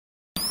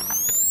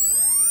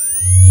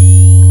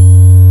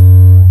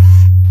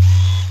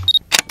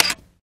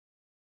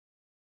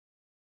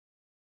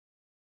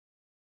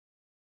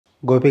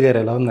గోపి గారు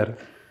ఎలా ఉన్నారు?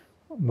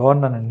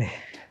 బాగున్నానండి.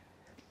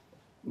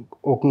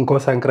 ఇంకో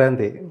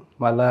సంక్రాంతి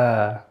మళ్ళా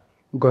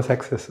ఇంకో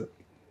సక్సెస్.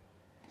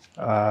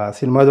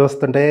 సినిమా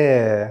చూస్తుంటే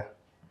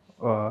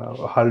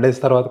హాలిడేస్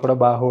తర్వాత కూడా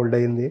బాగా హోల్డ్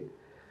అయింది.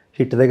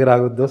 హిట్ దగ్గర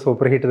ఆగుద్దో,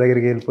 సూపర్ హిట్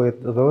దగ్గరికి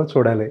వెళ్ళిపోతుందో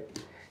చూడాలి.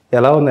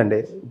 ఎలా ఉందండి?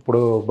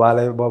 ఇప్పుడు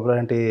బాలయ్య బాబు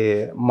లాంటి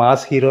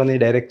మాస్ హీరోని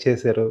డైరెక్ట్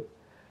చేశారు.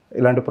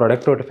 ఇలాంటి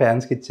ప్రోడక్ట్ ఒకటి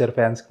ఫ్యాన్స్కి ఇచ్చారు,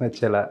 ఫ్యాన్స్కి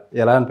నచ్చేలా.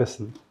 ఎలా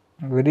అనిపిస్తుంది?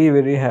 వెరీ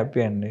వెరీ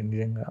హ్యాపీ అండి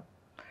నిజంగా.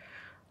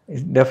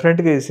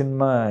 డెఫినెట్గా ఈ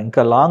సినిమా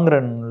ఇంకా లాంగ్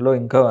రన్లో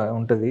ఇంకా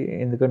ఉంటుంది.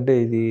 ఎందుకంటే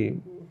ఇది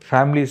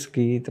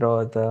ఫ్యామిలీస్కి,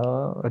 తర్వాత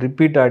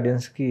రిపీట్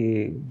ఆడియన్స్కి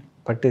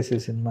పట్టేసే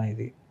సినిమా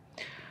ఇది.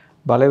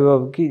 బాలయ్య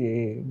బాబుకి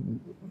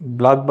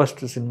బ్లాక్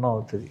బస్టర్ సినిమా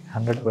అవుతుంది,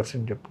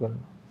 100%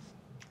 చెప్పగలను.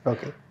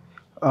 ఓకే.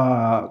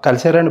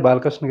 కలిసారండి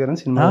బాలకృష్ణ గారిని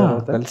సినిమా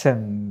తర్వాత?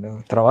 కలిసాను.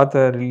 తర్వాత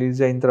రిలీజ్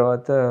అయిన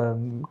తర్వాత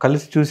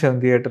కలిసి చూసాం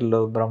థియేటర్లో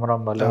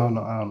భ్రమరాంబలో.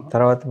 అవును, అవును.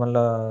 తర్వాత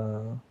మళ్ళా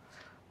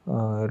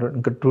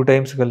ఇంకా 2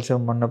 టైమ్స్ కలిసాం.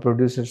 మొన్న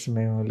ప్రొడ్యూసర్స్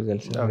మేము వెళ్ళి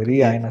కలిసాం.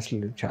 ఆయన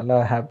అసలు చాలా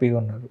హ్యాపీగా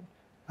ఉన్నారు.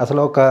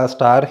 అసలు ఒక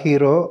స్టార్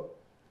హీరో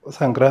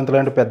సంక్రాంతి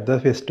లాంటి పెద్ద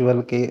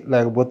ఫెస్టివల్కి,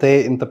 లేకపోతే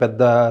ఇంత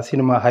పెద్ద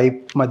సినిమా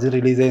హైప్ మధ్య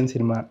రిలీజ్ అయిన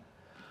సినిమా,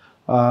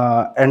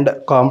 అండ్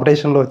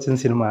కాంపిటీషన్లో వచ్చిన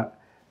సినిమా,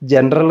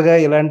 జనరల్గా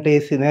ఇలాంటి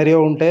సినారియో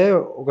ఉంటే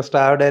ఒక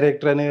స్టార్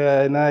డైరెక్టర్ అని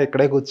అయినా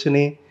ఇక్కడే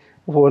కూర్చుని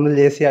ఫోన్లు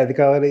చేసి అది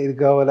కావాలి ఇది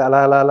కావాలి అలా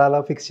అలా అలా అలా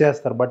ఫిక్స్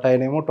చేస్తారు. బట్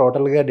ఆయన ఏమో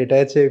టోటల్గా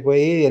డిటాచ్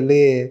అయిపోయి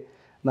వెళ్ళి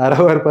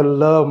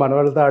నారావారిపల్లిలో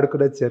మనవాళ్ళతో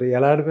ఆడుకుని వచ్చారు.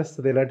 ఎలా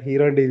అనిపిస్తుంది ఇలాంటి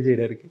హీరోని డీల్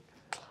చేయడానికి?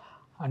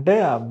 అంటే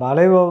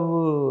బాలయ్య బాబు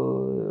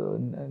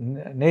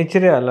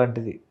నేచరే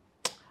అలాంటిది.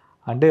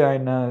 అంటే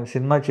ఆయన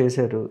సినిమా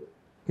చేశారు,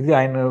 ఇది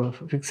ఆయన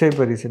ఫిక్స్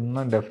అయిపోయారు, ఈ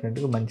సినిమా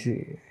డెఫినెట్గా మంచి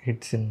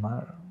హిట్ సినిమా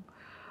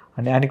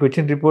అని ఆయనకి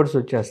వచ్చిన రిపోర్ట్స్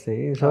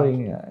వచ్చేస్తాయి. సో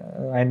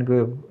ఆయనకు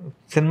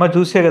సినిమా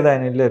చూసే కదా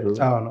ఆయన వెళ్ళారు.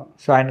 అవును.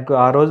 సో ఆయనకు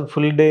ఆ రోజు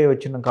ఫుల్ డే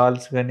వచ్చిన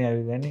కాల్స్ కానీ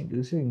అవి కానీ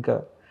చూసి ఇంకా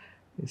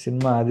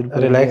సినిమా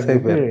రిలాక్స్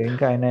అయిపోయారు.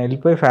 ఇంకా ఆయన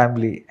వెళ్ళిపోయి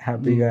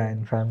హ్యాపీగా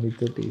ఆయన ఫ్యామిలీ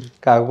తోటి.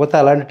 కాకపోతే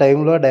అలాంటి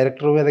టైంలో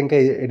డైరెక్టర్ మీద ఇంకా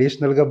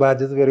ఎడిషనల్గా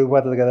బాధ్యత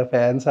పెరిగిపోతుంది కదా.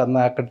 ఫ్యాన్స్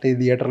అన్న అక్కడ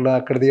థియేటర్లో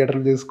అక్కడ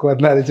థియేటర్లు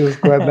చూసుకోవద్దా అది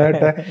చూసుకోవద్దా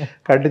అంటే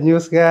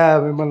కంటిన్యూస్గా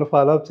మిమ్మల్ని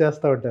ఫాలో అప్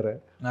చేస్తూ ఉంటారు.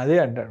 అదే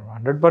అంటారు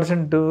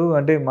 100%.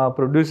 అంటే మా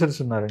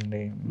ప్రొడ్యూసర్స్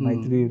ఉన్నారండి,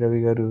 మైత్రి రవి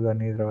గారు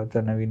కానీ,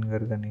 తర్వాత నవీన్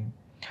గారు కానీ,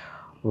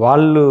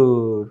 వాళ్ళు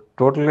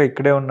టోటల్గా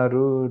ఇక్కడే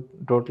ఉన్నారు.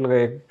 టోటల్గా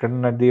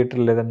ఎక్కడన్నా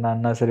థియేటర్ లేదన్నా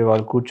అన్నా సరే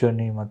వాళ్ళు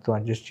కూర్చొని మొత్తం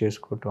అడ్జస్ట్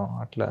చేసుకోవటం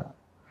అట్లా.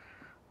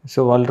 సో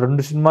వాళ్ళు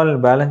 2 సినిమాలను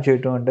బ్యాలెన్స్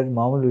చేయటం అంటే అది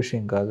మామూలు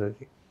విషయం కాదు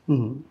అది.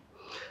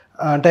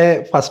 అంటే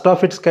first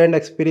of it's kind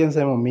experience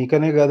ఏమో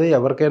మీకనే కాదు,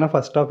 ఎవరికైనా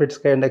first of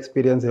it's kind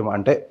experience ఏమో.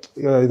 అంటే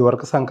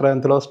ఇదివరకు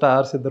సంక్రాంతిలో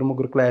స్టార్స్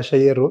 2-3 క్లాష్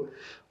అయ్యారు.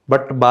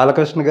 బట్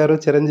బాలకృష్ణ గారు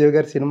చిరంజీవి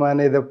గారి సినిమా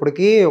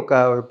అనేటప్పటికీ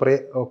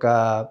ఒక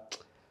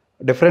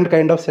డిఫరెంట్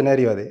కైండ్ ఆఫ్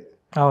సినారియో అది.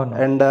 అవును.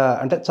 అండ్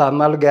అంటే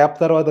చాన్నాళ్ళు గ్యాప్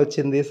తర్వాత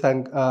వచ్చింది,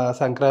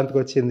 సంక్రాంతికి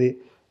వచ్చింది.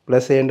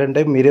 ప్లస్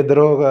ఏంటంటే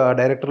మీరిద్దరూ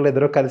డైరెక్టర్లు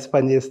ఇద్దరు కలిసి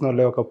పనిచేసిన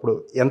వాళ్ళే ఒకప్పుడు.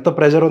 ఎంత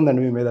ప్రెషర్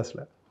ఉందండి మీ మీద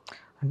అసలు?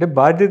 అంటే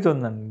బాధ్యత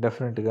ఉందండి,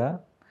 డెఫినెట్గా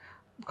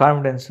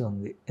కాన్ఫిడెన్స్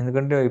ఉంది.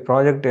 ఎందుకంటే ఈ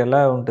ప్రాజెక్ట్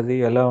ఎలా ఉంటుంది,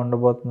 ఎలా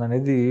ఉండబోతుంది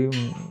అనేది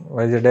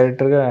యాజ్ ఎ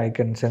డైరెక్టర్గా I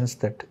can sense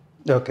that.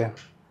 Okay.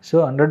 So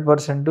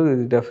 100%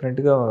 ఇది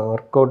డెఫినెట్గా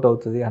వర్కౌట్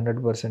అవుతుంది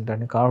 100%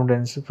 అని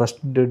కాన్ఫిడెన్స్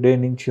ఫస్ట్ డే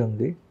నుంచి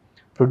ఉంది.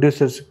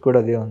 ప్రొడ్యూసర్స్కి కూడా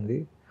అదే ఉంది.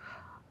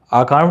 ఆ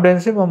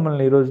కాన్ఫిడెన్సే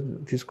మమ్మల్ని ఈరోజు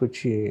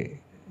తీసుకొచ్చి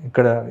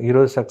ఇక్కడ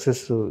ఈరోజు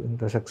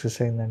ఇంత సక్సెస్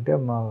అయిందంటే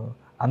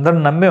అందరం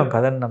నమ్మాం,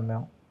 కథని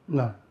నమ్మాం.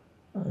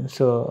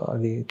 సో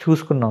అది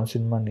చూసుకున్నాం,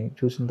 సినిమాని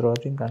చూసిన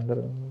తర్వాత ఇంకా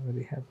అందరూ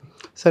వెరీ హ్యాపీ.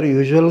 సార్,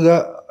 యూజువల్గా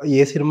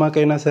ఏ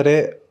సినిమాకైనా సరే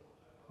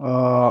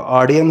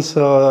ఆడియన్స్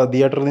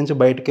థియేటర్ నుంచి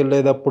బయటకు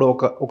వెళ్ళేటప్పుడు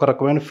ఒక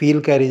రకమైన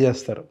ఫీల్ క్యారీ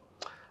చేస్తారు.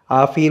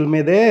 ఆ ఫీల్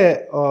మీదే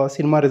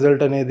సినిమా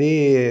రిజల్ట్ అనేది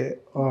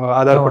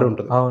ఆధారపడి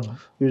ఉంటుంది. అవును.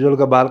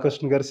 యూజువల్గా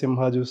బాలకృష్ణ గారి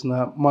సింహ చూసిన,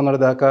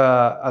 మొన్నటిదాకా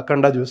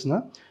అఖండ చూసిన,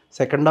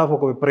 సెకండ్ హాఫ్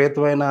ఒక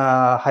విపరీతమైన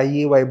హై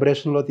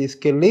వైబ్రేషన్లో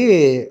తీసుకెళ్ళి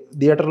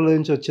థియేటర్ల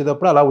నుంచి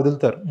వచ్చేటప్పుడు అలా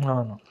వదులుతారు.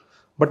 అవును.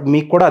 బట్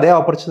మీకు కూడా అదే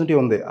ఆపర్చునిటీ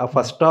ఉంది. ఆ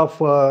ఫస్ట్ హాఫ్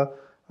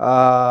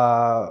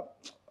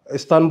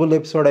ఇస్తాన్బుల్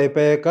ఎపిసోడ్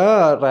అయిపోయాక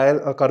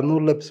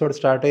కర్నూలు ఎపిసోడ్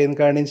స్టార్ట్ అయిన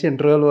కాడి నుంచి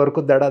ఇంటర్వెల్ వరకు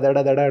దడ దడ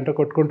దడ అంటే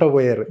కొట్టుకుంటూ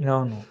పోయారు.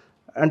 అవును.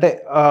 అంటే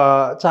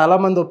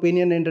చాలామంది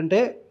ఒపీనియన్ ఏంటంటే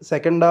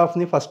సెకండ్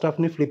హాఫ్ని ఫస్ట్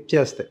హాఫ్ని ఫ్లిప్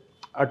చేస్తే,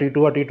 అటు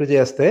ఇటు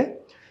చేస్తే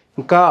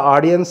ఇంకా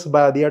ఆడియన్స్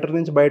థియేటర్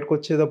నుంచి బయటకు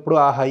వచ్చేటప్పుడు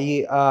ఆ హై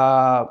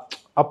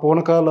ఆ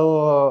పూనకాలు.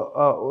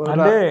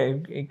 అంటే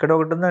ఇక్కడ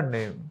ఒకటి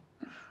ఉందండి,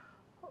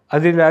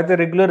 అది లేకపోతే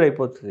రెగ్యులర్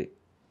అయిపోతుంది.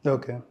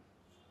 ఓకే.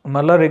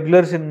 మళ్ళీ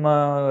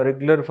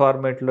రెగ్యులర్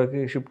ఫార్మేట్లోకి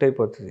షిఫ్ట్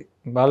అయిపోతుంది.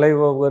 బాలయ్య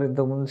బాబు గారు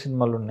ఇంతకుముందు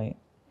సినిమాలు ఉన్నాయి,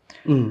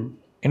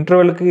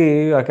 ఇంటర్వెల్కి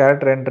ఆ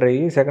క్యారెక్టర్ ఎంటర్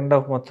అయ్యి సెకండ్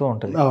హాఫ్ మొత్తం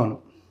ఉంటుంది. అవును.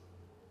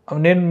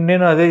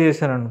 నేను అదే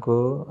చేశాను అనుకో,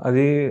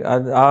 అది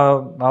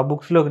ఆ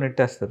బుక్స్లోకి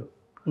నెట్టేస్తారు.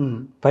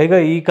 పైగా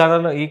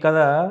ఈ కథ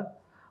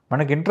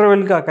మనకి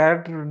ఇంటర్వెల్కి ఆ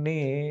క్యారెక్టర్ని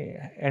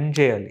ఎండ్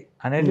చేయాలి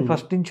అనేది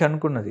ఫస్ట్ నుంచి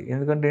అనుకున్నది.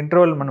 ఎందుకంటే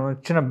ఇంటర్వెల్ మనం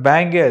ఇచ్చిన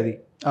బ్యాంగే అది.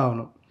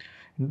 అవును.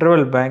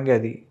 ఇంటర్వెల్ బ్యాంగే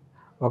అది.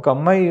 ఒక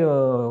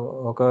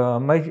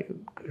అమ్మాయి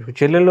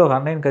చెల్లెలు ఒక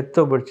అన్నయ్యని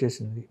కత్తితో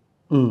పొడిచేసింది.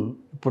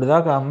 ఇప్పుడు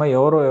దాకా ఆ అమ్మాయి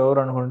ఎవరు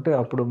అనుకుంటే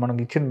అప్పుడు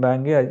మనకి ఇచ్చిన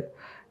బ్యాంగే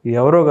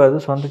ఎవరో కాదు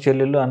సొంత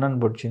చెల్లెళ్ళు అన్నని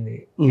పొడిచింది,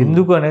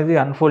 ఎందుకు అనేది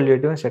అన్ఫోల్డ్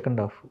చేయడమే సెకండ్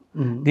హాఫ్.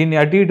 దీన్ని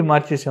అటు ఇటు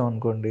మార్చేసాం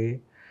అనుకోండి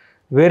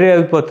వేరే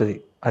అయిపోతుంది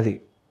అది.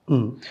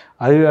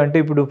 అది అంటే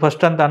ఇప్పుడు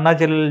ఫస్ట్ అంత అన్నా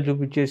చెల్లెలు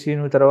చూపించేసి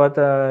నువ్వు తర్వాత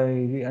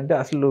ఇది అంటే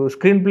అసలు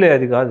స్క్రీన్ ప్లే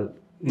అది కాదు.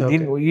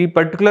 దీని ఈ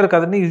పర్టికులర్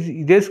కథని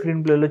ఇదే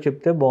స్క్రీన్ ప్లేలో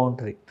చెప్తే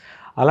బాగుంటుంది.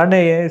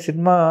 అలానే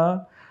సినిమా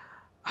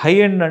హై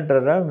ఎండ్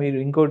అంటారా మీరు,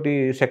 ఇంకోటి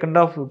second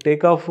half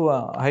take off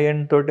high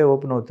end తోటే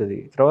ఓపెన్ అవుతుంది.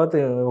 తర్వాత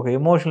ఒక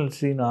ఎమోషనల్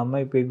సీన్ ఆ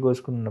అమ్మాయి పేక్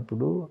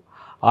కోసుకున్నప్పుడు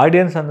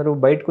ఆడియన్స్ అందరూ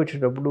బయటకు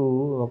వచ్చేటప్పుడు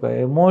ఒక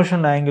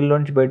ఎమోషనల్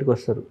యాంగిల్లోంచి బయటకు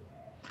వస్తారు.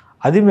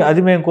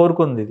 అది మేము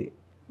కోరుకుంది ఇది.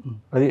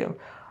 అది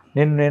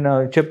నేను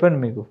చెప్పాను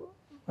మీకు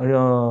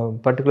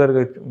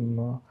పర్టికులర్గా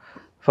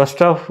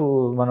ఫస్ట్ హాఫ్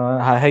మన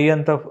హై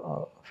అంతా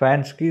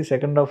ఫ్యాన్స్కి,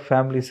 సెకండ్ హాఫ్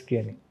ఫ్యామిలీస్కి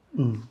అని.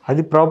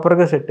 అది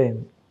ప్రాపర్గా సెట్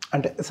అయింది.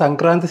 అంటే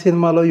సంక్రాంతి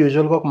సినిమాలో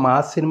యూజువల్గా ఒక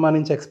మాస్ సినిమా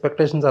నుంచి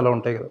ఎక్స్పెక్టేషన్స్ అలా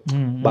ఉంటాయి కదా.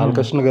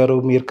 బాలకృష్ణ గారు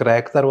మీరు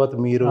క్రాక్ తర్వాత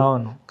మీరు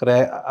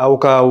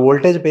ఒక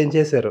వోల్టేజ్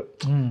పెంచేశారు.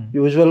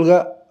 యూజువల్గా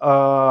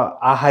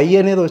ఆ హై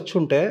అనేది వచ్చి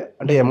ఉంటే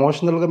అంటే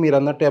ఎమోషనల్గా మీరు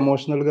అన్నట్టు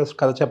ఎమోషనల్గా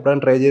కథ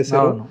చెప్పడానికి ట్రై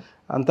చేశారు,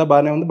 అంతా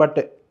బాగానే ఉంది. బట్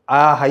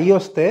ఆ హై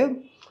వస్తే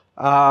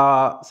ఆ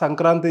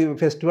సంక్రాంతి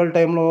ఫెస్టివల్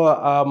టైంలో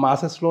ఆ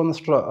మాసెస్లో ఉన్న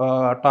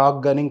టాక్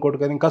కానీ ఇంకోటి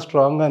కానీ ఇంకా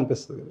స్ట్రాంగ్గా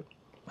అనిపిస్తుంది కదా.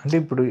 అంటే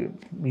ఇప్పుడు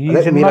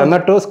మీరు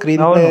అన్నట్టు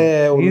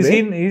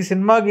స్క్రీన్ ఈ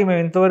సినిమాకి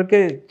మేము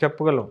ఇంతవరకే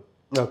చెప్పగలం.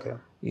 ఓకే,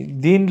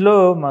 దీంట్లో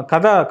మా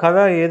కథ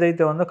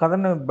ఏదైతే ఉందో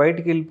కథను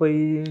బయటికి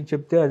వెళ్ళిపోయి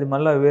చెప్తే అది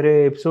మళ్ళీ వేరే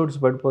ఎపిసోడ్స్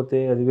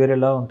పడిపోతే అది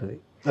వేరేలా ఉంటుంది.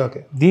 ఓకే,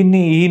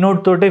 దీన్ని ఈ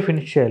నోట్ తోటే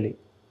ఫినిష్ చేయాలి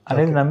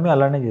అనేది నమ్మి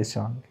అలానే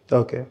చేసామండి.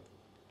 ఓకే,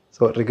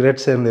 సో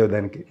రిగ్రెట్స్ ఏం లేవు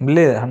దానికి?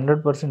 లేదు,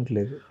 100%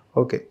 లేదు.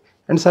 ఓకే.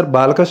 అండ్ సార్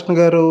బాలకృష్ణ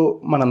గారు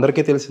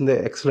మనందరికీ తెలిసిందే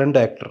ఎక్సలెంట్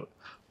యాక్టర్.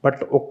 బట్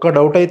ఒక్క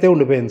డౌట్ అయితే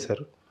ఉండిపోయింది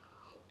సార్.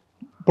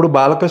 ఇప్పుడు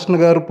బాలకృష్ణ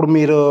గారు ఇప్పుడు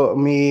మీరు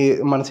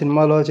మన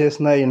సినిమాలో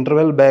చేసిన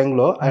ఇంటర్వెల్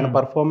బ్యాంగ్లో ఆయన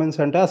పర్ఫార్మెన్స్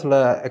అంటే అసలు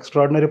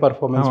ఎక్స్ట్రాడినరీ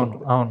పర్ఫార్మెన్స్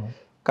ఉంటుంది.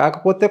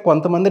 కాకపోతే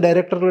కొంతమంది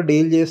డైరెక్టర్లు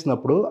డీల్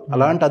చేసినప్పుడు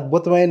అలాంటి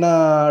అద్భుతమైన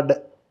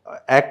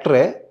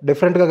యాక్టరే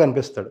డిఫరెంట్గా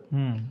కనిపిస్తాడు.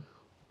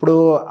 ఇప్పుడు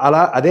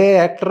అదే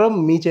యాక్టర్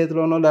మీ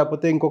చేతిలోనో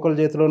లేకపోతే ఇంకొకరి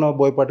చేతిలోనో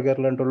బోయపాటి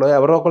గారు లాంటి వాళ్ళు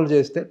ఎవరో ఒకరు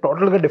చేస్తే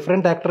టోటల్గా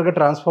డిఫరెంట్ యాక్టర్గా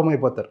ట్రాన్స్ఫార్మ్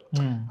అయిపోతారు.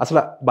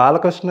 అసలు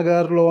బాలకృష్ణ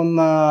గారిలో ఉన్న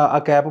ఆ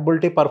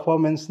క్యాపబిలిటీ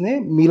పర్ఫార్మెన్స్ని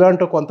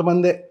మీలాంటి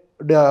కొంతమంది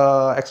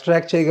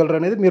ఎక్స్ట్రాక్ట్ చేయగలరు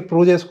అనేది మీరు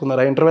ప్రూవ్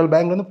చేసుకున్నారు. ఆ ఇంటర్వెల్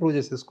బ్యాంక్లోనే ప్రూవ్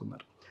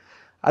చేసేసుకున్నారు.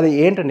 అది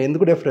ఏంటండి,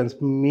 ఎందుకు డిఫరెన్స్?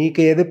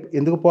 మీకు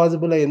ఎందుకు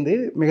పాసిబుల్ అయింది,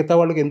 మిగతా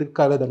వాళ్ళకి ఎందుకు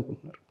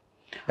కాలేదనుకుంటున్నారు?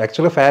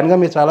 యాక్చువల్గా ఫ్యాన్గా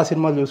మీరు చాలా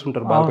సినిమాలు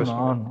చూసుకుంటారు బాలకృష్ణ.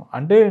 అవును,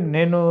 అంటే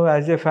నేను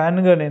యాజ్ ఏ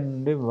ఫ్యాన్గా నేను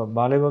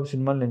బాలయ్య బాబు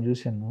సినిమాలు నేను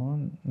చూశాను.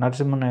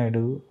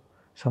 నరసింహనాయుడు,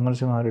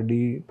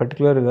 సమరసింహారెడ్డి,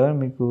 పర్టికులర్గా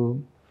మీకు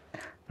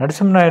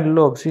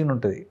నరసింహనాయుడులో ఒక సీన్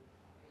ఉంటుంది.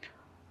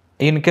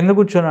 ఈయన కింద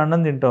కూర్చొని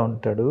అన్నం తింటూ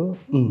ఉంటాడు.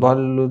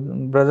 వాళ్ళు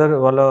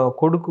వాళ్ళ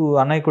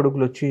అన్నయ్య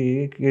కొడుకులు వచ్చి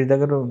ఈ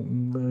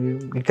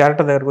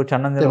క్యారెక్టర్ దగ్గరకు వచ్చి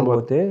అన్నం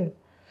తినకపోతే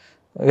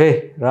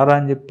రారా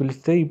అని చెప్పి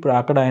పిలిస్తే ఇప్పుడు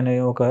అక్కడ ఆయన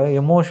ఒక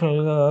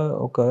ఎమోషనల్గా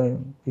ఒక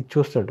ఇది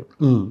చూస్తాడు.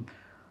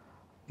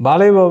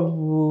 బాలయ్య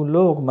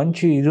బాబులో ఒక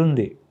మంచి ఇది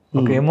ఉంది,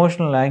 ఒక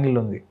ఎమోషనల్ యాంగిల్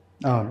ఉంది.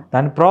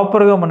 దాన్ని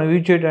ప్రాపర్గా మనం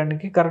యూజ్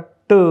చేయడానికి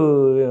కరెక్ట్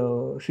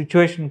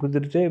సిచ్యువేషన్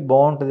కుదిరితే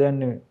బాగుంటుంది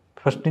అని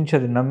ఫస్ట్ నుంచి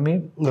అది నమ్మి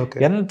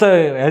ఎంత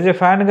యాజ్ ఏ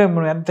ఫ్యాన్గా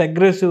మనం ఎంత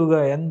అగ్రెసివ్గా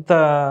ఎంత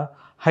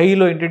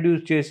హైలో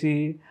ఇంట్రడ్యూస్ చేసి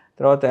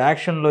తర్వాత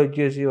యాక్షన్లో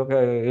ఇచ్చేసి ఒక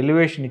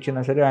ఎలివేషన్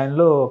ఇచ్చినా సరే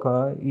ఆయనలో ఒక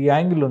ఈ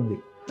యాంగిల్ ఉంది.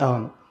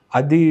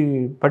 అది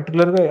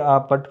పర్టికులర్గా ఆ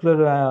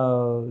పర్టికులర్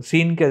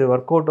సీన్కి అది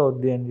వర్కౌట్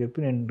అవుద్ది అని చెప్పి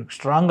నేను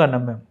స్ట్రాంగ్గా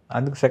నమ్మాను.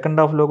 అందుకు సెకండ్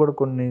హాఫ్లో కూడా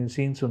కొన్ని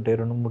సీన్స్ ఉంటాయి,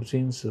 2-3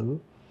 సీన్స్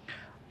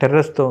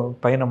టెర్రస్తో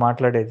పైన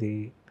మాట్లాడేది.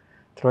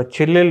 తర్వాత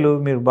చెల్లెళ్ళు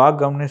మీరు బాగా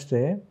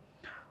గమనిస్తే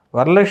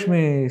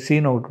వరలక్ష్మి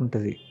సీన్ ఒకటి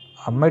ఉంటుంది.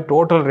 అమ్మాయి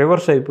టోటల్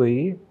రివర్స్ అయిపోయి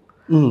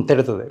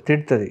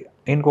తిడుతుంది.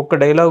 ఇంకొక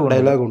డైలాగ్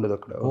ఉండదు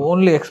అక్కడ,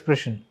 ఓన్లీ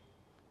ఎక్స్ప్రెషన్.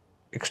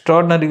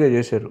 ఎక్స్ట్రాడినరీగా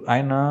చేశారు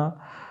ఆయన.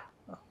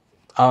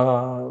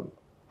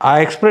 ఆ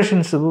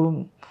ఎక్స్ప్రెషన్స్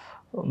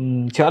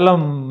చాలా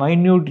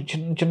మైన్యూట్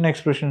చిన్న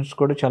ఎక్స్ప్రెషన్స్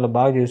కూడా చాలా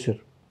బాగా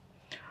చేశారు.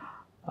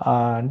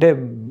 అంటే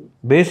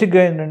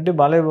బేసిక్గా ఏంటంటే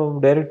బాలయ్య బాబు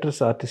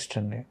డైరెక్టర్స్ ఆర్టిస్ట్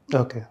అండి.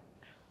 ఓకే,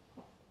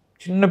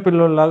 చిన్న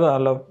పిల్లల్లాగా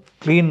అలా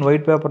క్లీన్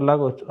వైట్ పేపర్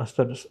లాగా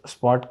వస్తారు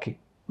స్పాట్కి.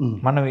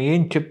 మనం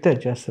ఏం చెప్తే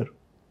అది చేస్తారు.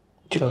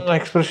 చిన్న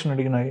ఎక్స్ప్రెషన్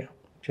అడిగినా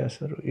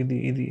చేస్తారు. ఇది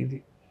ఇది ఇది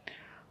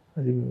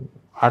అది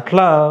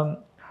అట్లా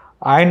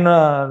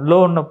ఆయనలో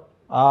ఉన్న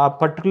ఆ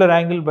పర్టికులర్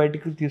యాంగిల్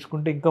బయటికి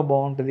తీసుకుంటే ఇంకా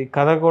బాగుంటుంది,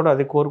 కథ కూడా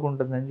అది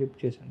కోరుకుంటుంది అని చెప్పి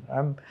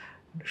చేశాను.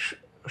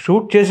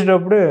 షూట్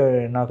చేసేటప్పుడే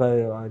నాకు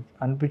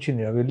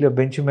అనిపించింది, వెళ్ళి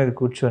బెంచ్ మీద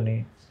కూర్చొని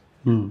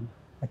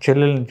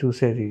చెల్లెల్ని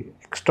చూసేది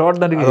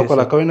ఎక్స్ట్రాడినరీగా. ఒక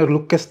రకమైన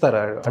లుక్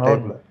ఇస్తారా?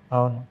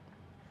 అవును.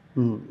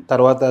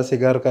 తర్వాత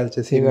సిగార్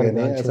కాల్చేసి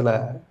అసలు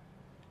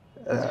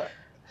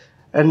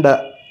అండ్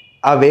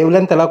ఆ వేవ్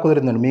లెంత్ ఎలా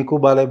కుదిరిందండి మీకు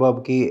బాలయ్య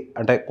బాబుకి?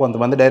 అంటే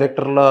కొంతమంది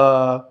డైరెక్టర్ల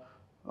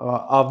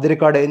ఆఫ్ ది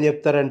రికార్డ్ ఏం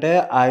చెప్తారంటే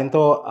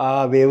ఆయనతో ఆ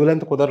వేవ్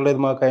లెంత్ కుదరలేదు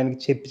మాకు, ఆయనకి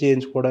చెప్పి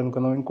చేయించుకోవడానికి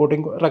ఇంకో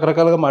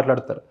రకరకాలుగా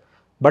మాట్లాడతారు.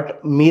 బట్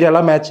మీరు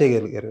ఎలా మ్యాచ్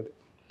చేయగలిగారు?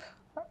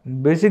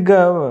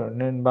 బేసిక్గా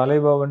నేను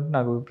బాలయ్య బాబు అంటే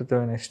నాకు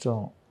విపరీతమైన ఇష్టం.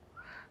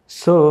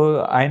 సో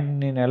ఆయన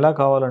నేను ఎలా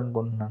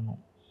కావాలనుకుంటున్నాను,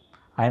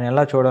 ఆయన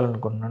ఎలా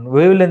చూడాలనుకుంటున్నాను.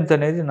 వేవ్ లెంత్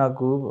అనేది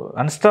నాకు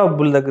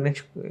అన్స్టాపబుల్ దగ్గర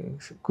నుంచి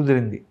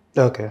కుదిరింది.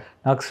 ఓకే.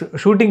 నాకు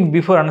షూటింగ్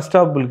బిఫోర్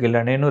అన్స్టాపబుల్కి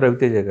వెళ్ళాను నేను,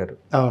 రవితేజ గారు.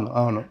 అవును,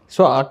 అవును.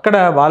 సో అక్కడ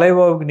బాలయ్య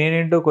బాబుకి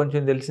నేనేంటో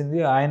కొంచెం తెలిసింది,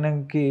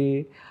 ఆయనకి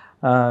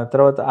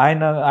తర్వాత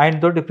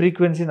ఆయనతోటి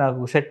ఫ్రీక్వెన్సీ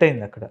నాకు సెట్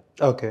అయింది అక్కడ.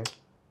 ఓకే.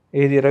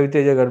 ఇది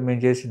రవితేజ గారు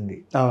మేము చేసింది.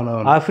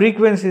 అవునవును. ఆ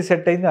ఫ్రీక్వెన్సీ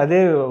సెట్ అయింది, అదే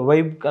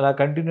వైబ్ అలా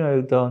కంటిన్యూ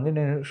అవుతూ ఉంది.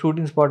 నేను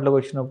షూటింగ్ స్పాట్లోకి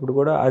వచ్చినప్పుడు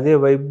కూడా అదే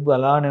వైబ్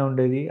అలానే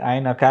ఉండేది.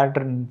 ఆయన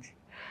క్యారెక్టర్ని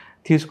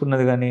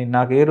తీసుకున్నది కానీ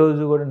నాకు ఏ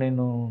రోజు కూడా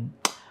నేను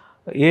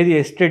ఏది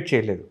ఎస్టేట్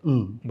చేయలేదు.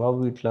 బాబు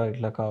ఇట్లా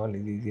ఇట్లా కావాలి,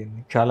 ఇది ఇది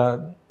అని చాలా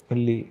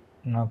వెళ్ళి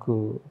నాకు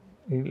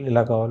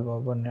ఇలా కావాలి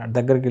బాబు అని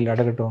దగ్గరికి వెళ్ళి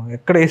అడగటం,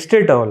 ఎక్కడ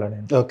ఎస్టేట్ అవ్వాలి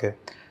నేను. ఓకే.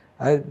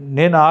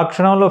 నేను ఆ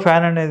క్షణంలో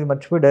ఫ్యాన్ అనేది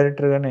మర్చిపోయి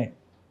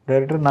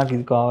డైరెక్టర్ నాకు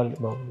ఇది కావాలి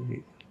బాబు ఇది.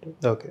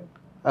 ఓకే.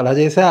 అలా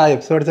చేసి ఆ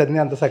ఎపిసోడ్స్ అన్నీ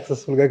అంత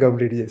సక్సెస్ఫుల్గా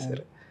కంప్లీట్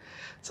చేశారు.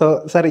 సో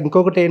సార్,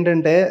 ఇంకొకటి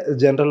ఏంటంటే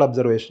జనరల్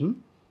అబ్జర్వేషన్,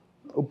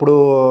 ఇప్పుడు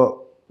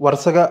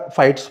వరుసగా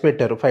ఫైట్స్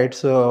పెట్టారు.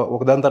 ఫైట్స్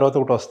ఒకదాని తర్వాత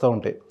ఒకటి వస్తూ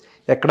ఉంటాయి.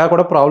 ఎక్కడా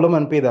కూడా ప్రాబ్లం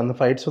అనిపించదు, అంత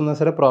ఫైట్స్ ఉన్నా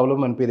సరే ప్రాబ్లం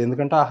అనిపించదు,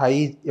 ఎందుకంటే ఆ హై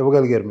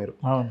ఇవ్వగలిగారు మీరు.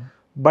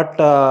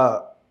 But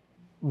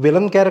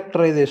villain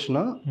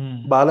characterization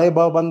Balayya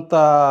Babu అంత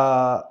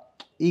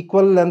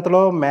ఈక్వల్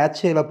లెంత్లో మ్యాచ్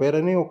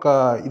చేయలేకపోయారని ఒక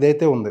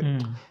ఇదైతే ఉంది.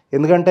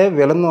 ఎందుకంటే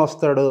విలన్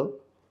వస్తాడు,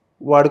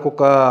 వాడికి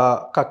ఒక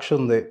కక్ష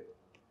ఉంది,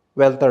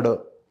 వెళ్తాడు,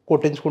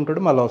 కొట్టించుకుంటాడు,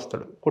 మళ్ళీ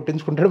వస్తాడు,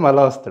 కొట్టించుకుంటాడు,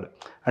 మళ్ళీ వస్తాడు.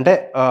 అంటే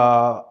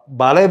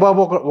బాలయ్య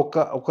బాబు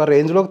ఒక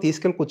రేంజ్లోకి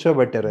తీసుకెళ్ళి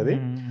కూర్చోబెట్టారు. అది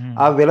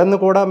ఆ విలన్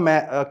కూడా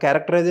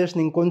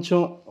క్యారెక్టరైజేషన్ ఇంకొంచెం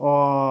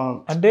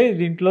అంటే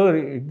దీంట్లో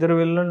ఇద్దరు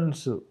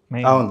విలన్స్.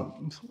 అవును,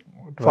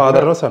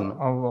 father son.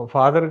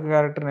 Father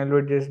character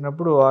elevate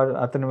చేసినప్పుడు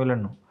అతని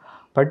విలన్.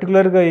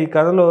 పర్టికులర్గా ఈ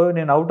కథలో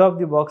నేను అవుట్ ఆఫ్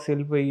ది బాక్స్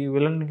వెళ్ళిపోయి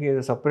విలన్కి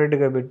ఏదో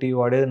సపరేట్గా పెట్టి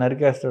వాడు ఏదో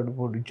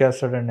నరికేస్తాడు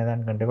ఇచ్చేస్తాడు అనే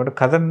దానికంటే కూడా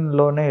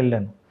కథలోనే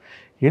వెళ్ళాను.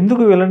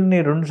 ఎందుకు విలన్ని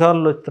 2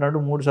 సార్లు వస్తున్నాడు,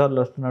 3 సార్లు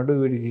వస్తున్నాడు,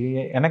 వీడికి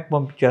వెనక్కి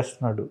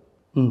పంపించేస్తున్నాడు,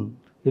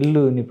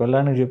 ఇల్లు నీ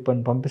పిల్లానికి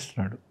చెప్పని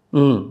పంపిస్తున్నాడు.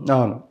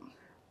 అవును.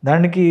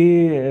 దానికి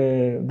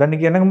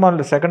వెనక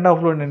మళ్ళీ సెకండ్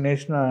హాఫ్లో నేను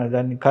వేసిన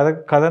దాన్ని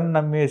కథని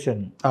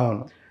నమ్మేసాను.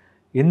 అవును.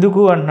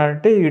 ఎందుకు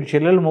అంటున్నాడంటే వీడి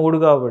చెల్లెలు మొగుడు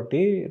కాబట్టి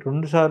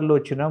 2 సార్లు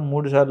వచ్చినా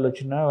 3 సార్లు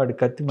వచ్చినా వాడి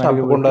కత్తి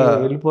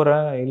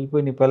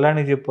వెళ్ళిపోయి నీ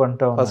పిల్లానికి చెప్పు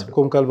అంటా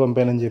కుంకాలు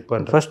పంపానని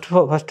చెప్పి ఫస్ట్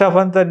హాఫ్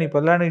అంతా నీ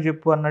పిల్లానికి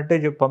చెప్పు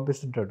అన్నట్టే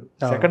పంపిస్తుంటాడు.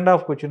 సెకండ్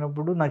హాఫ్కి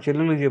వచ్చినప్పుడు నా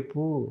చెల్లెలకు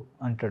చెప్పు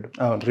అంటాడు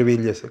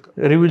రివీల్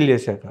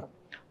చేశాక.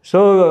 సో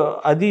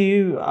అది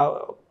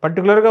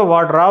పర్టికులర్గా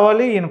వాడు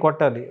రావాలి ఈయన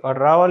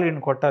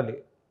కొట్టాలి,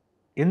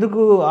 ఎందుకు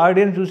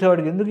ఆడియన్స్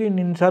చూసేవాడికి ఎందుకు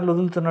ఇన్నిసార్లు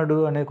వదులుతున్నాడు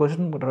అనే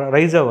క్వశ్చన్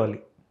రైజ్ అవ్వాలి.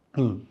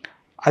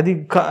 అది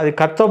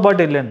కథతో పాటు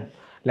వెళ్ళాను.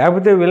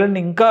 లేకపోతే విలన్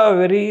ఇంకా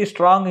వెరీ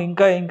స్ట్రాంగ్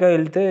ఇంకా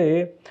వెళ్తే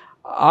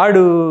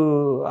ఆడు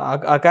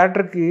ఆ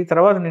క్యారెక్టర్కి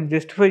తర్వాత నేను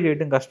జస్టిఫై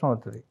చేయడం కష్టం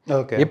అవుతుంది.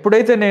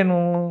 ఎప్పుడైతే నేను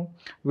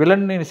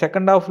విలన్ని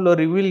సెకండ్ హాఫ్లో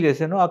రివీల్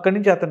చేశానో అక్కడి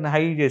నుంచి అతన్ని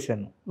హై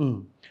చేశాను.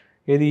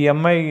 ఇది ఈ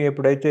అమ్మాయి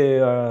ఎప్పుడైతే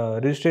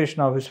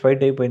రిజిస్ట్రేషన్ ఆఫీస్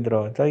ఫైట్ అయిపోయిన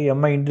తర్వాత ఈ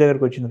అమ్మాయి ఇంటి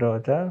దగ్గరకు వచ్చిన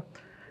తర్వాత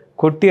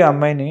కొట్టి ఆ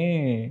అమ్మాయిని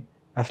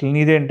అసలు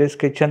నీదేంటే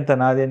స్కెచ్ అంతా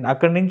నాదే,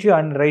 అక్కడి నుంచి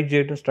ఆయన రైట్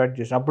చేయడం స్టార్ట్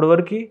చేశాను. అప్పటి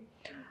వరకు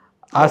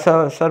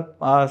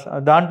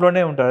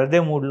దాంట్లోనే ఉంటాడు, అదే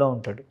మూడ్లో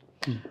ఉంటాడు.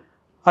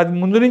 అది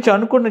ముందు నుంచి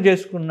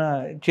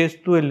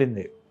చేస్తూ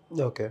వెళ్ళింది.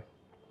 ఓకే.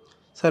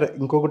 సరే,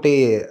 ఇంకొకటి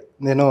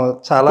నేను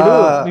చాలా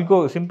ఇంకో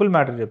సింపుల్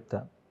మ్యాటర్ చెప్తా.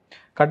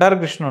 కటార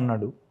కృష్ణ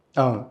ఉన్నాడు.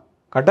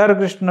 కటార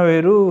కృష్ణ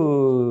వేరు,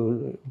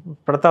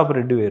 ప్రతాప్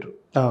రెడ్డి వేరు.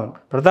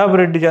 ప్రతాప్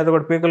రెడ్డి చేత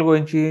కూడా పీకల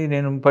గురించి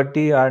నేను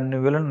పట్టి ఆడిని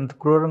విలన్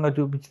క్రూరంగా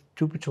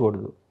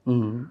చూపించకూడదు.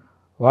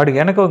 వాడికి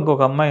వెనక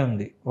ఇంకొక అమ్మాయి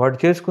ఉంది, వాడు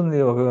చేసుకుంది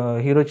ఒక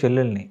హీరో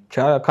చెల్లెల్ని,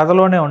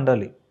 కథలోనే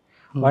ఉండాలి.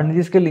 వాడిని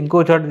తీసుకెళ్ళి ఇంకో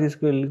చోట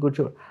తీసుకెళ్ళి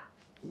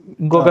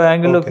ఇంకొక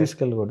యాంగిల్లోకి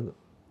తీసుకెళ్ళకూడదు.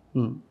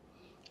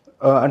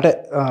 అంటే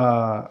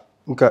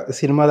ఇంకా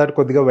సినిమా దాటి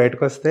కొద్దిగా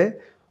బయటకు వస్తే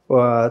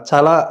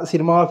చాలా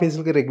సినిమా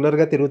ఆఫీసులకి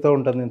రెగ్యులర్గా తిరుగుతూ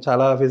ఉంటాను నేను,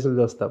 చాలా ఆఫీసులు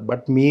చూస్తాను.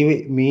 బట్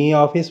మీ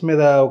ఆఫీస్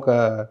మీద ఒక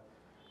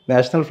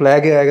నేషనల్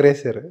ఫ్లాగ్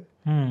ఎగరేసారు.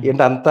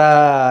 ఏంటి అంత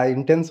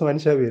ఇంటెన్స్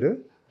మనిషా మీరు?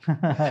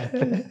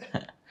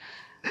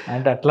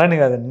 అంటే అట్లానే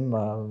కాదండి,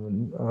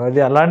 అది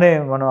అలానే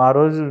మనం ఆ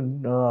రోజు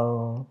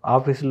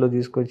ఆఫీసులో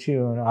తీసుకొచ్చి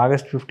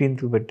August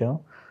 15th పెట్టాం,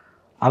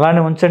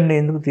 అలానే ఉంచండి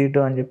ఎందుకు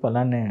తీయటం అని చెప్పి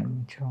అలానే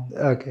ఉంచాం.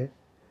 ఓకే.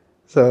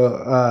 సో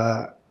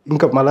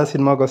ఇంకా మళ్ళీ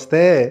సినిమాకి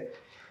వస్తే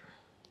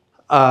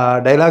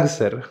డైలాగ్స్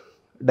సార్,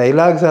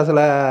 డైలాగ్స్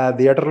అసలు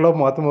థియేటర్లో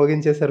మొత్తం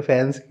మోగించేశారు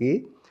ఫ్యాన్స్కి.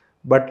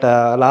 బట్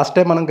లాస్ట్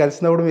టైం మనం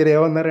కలిసినప్పుడు మీరు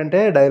ఏమన్నారంటే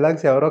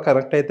డైలాగ్స్ ఎవరో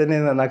కనెక్ట్ అయితే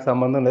నాకు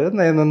సంబంధం లేదు,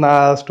 నేను నా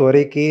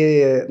స్టోరీకి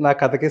నా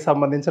కథకి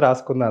సంబంధించి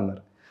రాసుకున్నా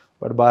అన్నారు.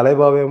 బట్ బాలయ్య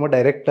బాబు ఏమో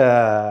డైరెక్ట్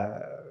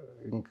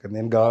ఇంకా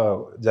నేను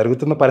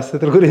జరుగుతున్న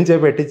పరిస్థితుల గురించే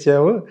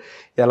పెట్టించాము,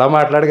 ఎలా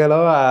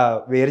మాట్లాడగలం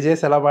వేరు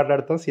చేసి ఎలా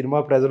మాట్లాడతాం, సినిమా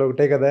ప్రజలు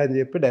ఒకటే కదా అని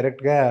చెప్పి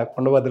డైరెక్ట్గా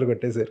కొండబద్దలు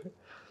కొట్టేశారు.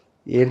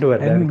 ఏంటి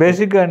మరి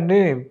బేసిక్గా అండి,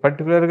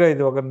 పర్టికులర్గా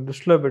ఇది ఒక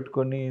దృష్టిలో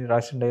పెట్టుకొని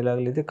రాసిన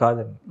డైలాగులు అయితే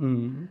కాదండి.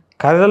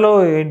 కథలో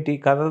ఏంటి,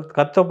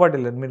 కథతో పాటు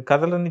వెళ్ళండి, మీరు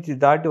కథల నుంచి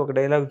దాటి ఒక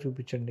డైలాగ్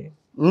చూపించండి.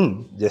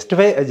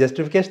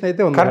 జస్టిఫికేషన్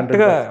అయితే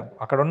కరెక్ట్గా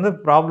అక్కడ ఉన్న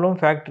ప్రాబ్లం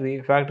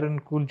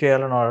ఫ్యాక్టరీని కూల్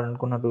చేయాలని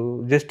అనుకున్నారు,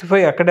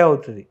 జస్టిఫై అక్కడే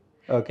అవుతుంది.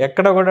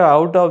 ఎక్కడ కూడా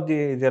అవుట్ ఆఫ్ ది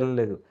ఇది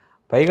వెళ్ళలేదు.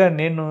 పైగా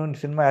నేను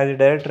సినిమా యాజ్ ఎ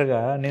డైరెక్టర్గా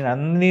నేను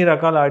అన్ని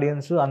రకాల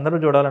ఆడియన్స్ అందరూ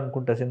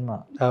చూడాలనుకుంటా సినిమా.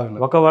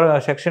 ఒక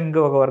సెక్షన్కి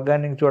ఒక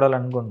వర్గానికి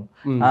చూడాలనుకోను.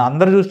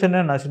 అందరూ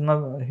చూస్తేనే నా సినిమా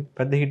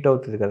పెద్ద హిట్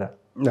అవుతుంది కదా.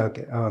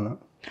 ఓకే, అవును.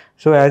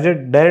 సో యాజ్ ఎ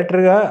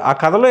డైరెక్టర్గా ఆ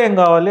కథలో ఏం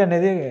కావాలి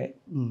అనేది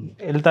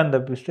వెళ్తాను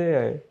తప్పిస్తే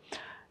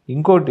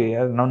ఇంకోటి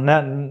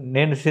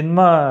నేను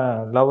సినిమా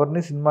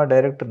లవర్ని, సినిమా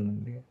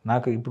డైరెక్టర్నండి.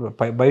 నాకు ఇప్పుడు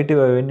బయట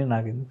అవన్నీ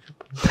నాకు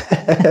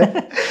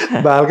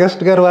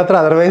బాలకృష్ణ గారు మాత్రం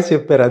అదర్వైజ్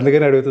చెప్పారు,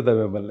 అందుకని అడుగుతుందా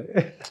మిమ్మల్ని.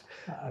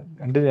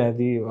 అంటే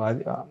అది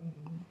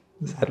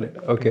సర్లే,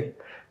 ఓకే.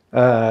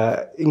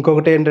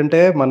 ఇంకొకటి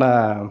ఏంటంటే మన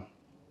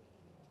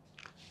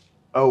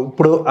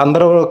ఇప్పుడు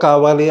అందరూ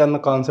కావాలి అన్న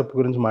కాన్సెప్ట్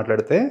గురించి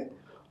మాట్లాడితే,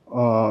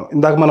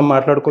 ఇందాక మనం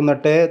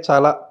మాట్లాడుకున్నట్టే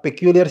చాలా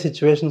పెక్యూలియర్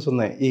సిచ్యువేషన్స్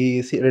ఉన్నాయి. ఈ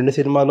 2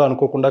 సినిమాలు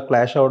అనుకోకుండా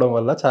క్లాష్ అవ్వడం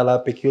వల్ల చాలా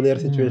పెక్యూలియర్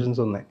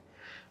సిచ్యువేషన్స్ ఉన్నాయి.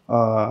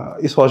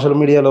 ఈ సోషల్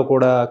మీడియాలో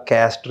కూడా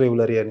క్యాస్ట్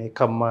రివలరీ అని,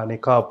 కమ్మ అని,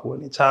 కాపు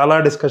అని చాలా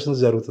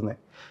డిస్కషన్స్ జరుగుతున్నాయి.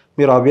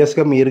 మీరు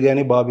ఆబ్వియస్గా మీరు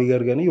కానీ బాబీ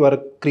గారు కానీ యువర్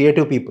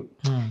క్రియేటివ్ పీపుల్.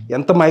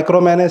 ఎంత మైక్రో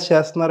మేనేజ్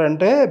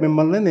చేస్తున్నారంటే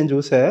మిమ్మల్ని నేను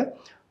చూసా.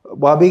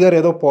 బాబీ గారు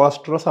ఏదో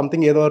పోస్టర్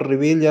సంథింగ్ ఏదో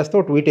రివీల్ చేస్తే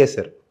ఒక ట్వీట్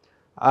వేశారు.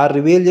 ఆ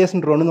రివీల్ చేసిన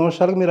 2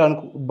 నిమిషాలకు మీరు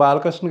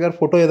బాలకృష్ణ గారు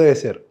ఫోటో ఏదో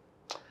వేశారు,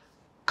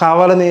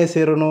 కావాలని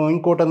వేసారును,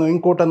 ఇంకోటను.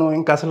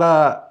 ఇంకా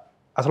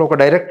అసలు ఒక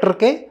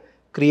డైరెక్టర్కే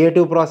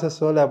క్రియేటివ్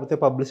ప్రాసెస్ లేకపోతే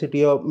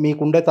పబ్లిసిటీయో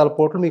మీకుండే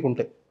తలపోట్లు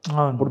మీకుంటాయి.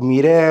 ఇప్పుడు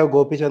మీరే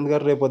గోపీచంద్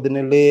గారు రేపు పొద్దున్న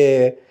వెళ్ళి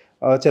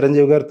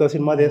చిరంజీవి గారితో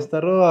సినిమా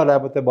తీస్తారు,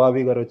 లేకపోతే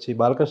బాబీ గారు వచ్చి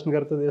బాలకృష్ణ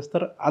గారితో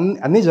తీస్తారు.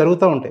 అన్నీ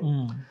జరుగుతూ ఉంటాయి.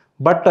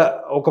 బట్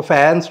ఒక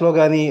ఫ్యాన్స్లో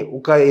కానీ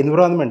ఒక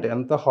ఎన్విరాన్మెంట్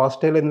ఎంత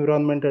హాస్టైల్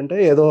ఎన్విరాన్మెంట్ అంటే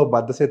ఏదో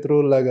బద్ధ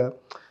శత్రువులాగా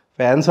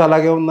ఫ్యాన్స్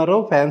అలాగే ఉన్నారు.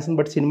 ఫ్యాన్స్ని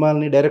బట్టి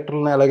సినిమాలని,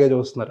 డైరెక్టర్లని అలాగే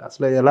చూస్తున్నారు.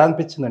 అసలు ఎలా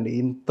అనిపించిందండి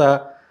ఇంత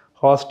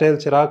హాస్టైల్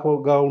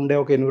చిరాకుగా ఉండే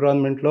ఒక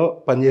ఎన్విరాన్మెంట్లో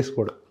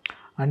పనిచేసుకోవడం?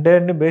 అంటే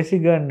అండి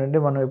బేసిక్గా ఏంటంటే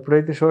మనం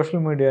ఎప్పుడైతే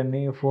సోషల్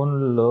మీడియాని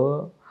ఫోన్లలో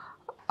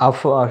ఆ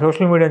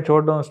సోషల్ మీడియాని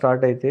చూడడం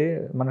స్టార్ట్ అయితే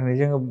మనకు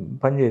నిజంగా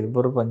పనిచేయదు,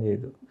 బుర్ర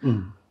పనిచేయదు.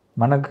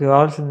 మనకు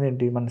కావాల్సింది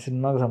ఏంటి? మన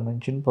సినిమాకి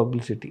సంబంధించిన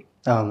పబ్లిసిటీ.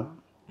 అవును.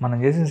 మనం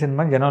చేసిన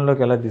సినిమా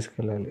జనంలోకి ఎలా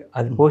తీసుకెళ్ళాలి,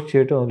 అది పోస్ట్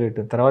చేయటం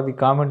వదిలేయటం. తర్వాత ఈ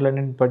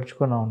కామెంట్లన్నీ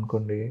పట్టించుకున్నాం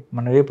అనుకోండి,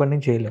 మనం ఏ పని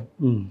చేయలేం.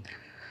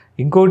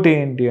 ఇంకోటి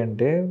ఏంటి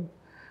అంటే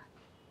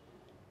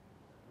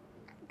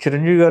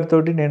చిరంజీవి గారితో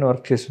నేను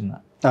వర్క్ చేస్తున్నా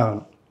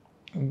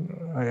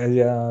యాజ్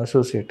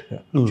అసోసియేట్గా.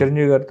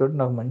 చిరంజీవి గారితో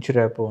నాకు మంచి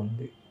ర్యాపో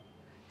ఉంది.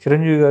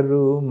 చిరంజీవి గారు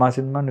మా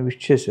సినిమాని విష్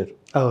చేశారు.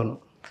 అవును.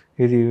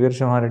 ఇది వీర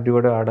సింహారెడ్డి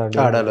కూడా ఆడాలి.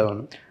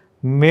 అవును.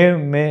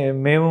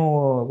 మేము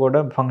కూడా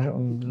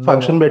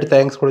ఫంక్షన్ పెట్టి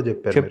థ్యాంక్స్ కూడా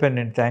చెప్పాను,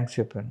 నేను థ్యాంక్స్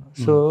చెప్పాను.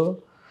 సో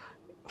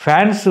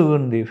ఫ్యాన్స్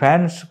ఉంది,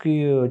 ఫ్యాన్స్కి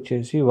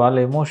వచ్చేసి వాళ్ళ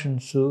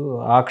ఎమోషన్స్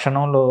ఆ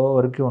క్షణంలో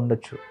వరకు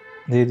ఉండొచ్చు.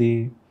 ఇది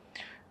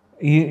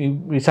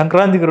ఈ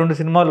సంక్రాంతికి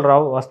 2 సినిమాలు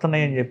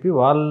వస్తున్నాయి అని చెప్పి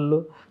వాళ్ళు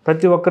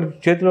ప్రతి ఒక్కరి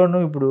చేతిలోనూ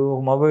ఇప్పుడు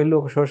ఒక మొబైల్,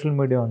 ఒక సోషల్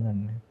మీడియా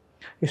ఉందండి.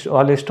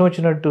 వాళ్ళు ఇష్టం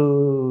వచ్చినట్టు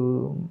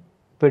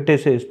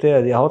పెట్టేసేస్తే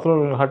అది అవతల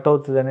హర్ట్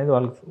అవుతుంది అనేది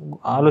వాళ్ళకి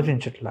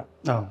ఆలోచించట్లా.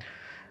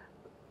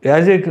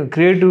 యాజ్ ఏ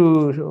క్రియేటివ్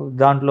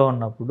దాంట్లో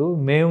ఉన్నప్పుడు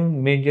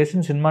మేము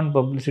చేసిన సినిమాని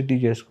పబ్లిసిటీ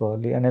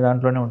చేసుకోవాలి అనే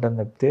దాంట్లోనే ఉంటుంది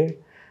తప్పితే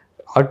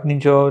అటు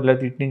నుంచో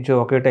లేకపోతే ఇటు నుంచో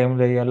ఒకే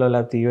టైంలో వేయాలో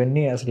లేకపోతే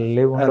ఇవన్నీ అసలు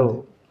లేవు, ఉండవు.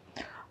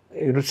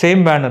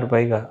 సేమ్ బ్యానర్,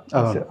 పైగా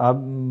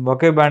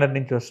ఒకే బ్యానర్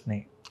నుంచి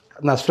వస్తున్నాయి.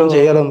 నష్టం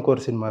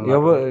చేయాలనుకోరు సినిమా.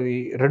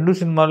 2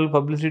 సినిమాలు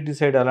పబ్లిసిటీ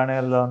సైడ్ అలానే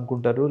వెళ్దాం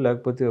అనుకుంటారు.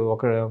 లేకపోతే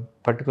ఒక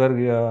పర్టికులర్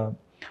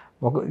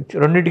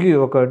రెండింటికి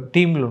ఒక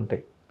టీంలు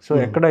ఉంటాయి. సో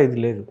ఎక్కడ ఇది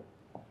లేదు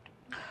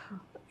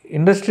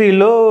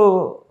ఇండస్ట్రీలో.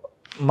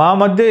 మా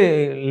మధ్య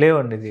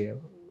లేవండి ఇది.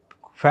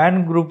 ఫ్యాన్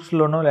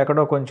గ్రూప్స్లోనో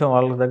ఎక్కడో కొంచెం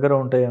వాళ్ళ దగ్గర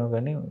ఉంటాయేమో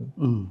కానీ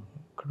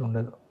ఇక్కడ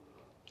ఉండదు.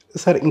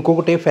 సరే,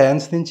 ఇంకొకటి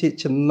ఫ్యాన్స్ నుంచి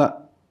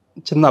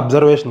చిన్న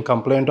అబ్జర్వేషన్,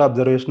 కంప్లైంట్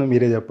అబ్జర్వేషన్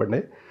మీరే చెప్పండి.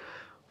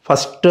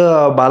 ఫస్ట్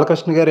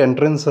బాలకృష్ణ గారి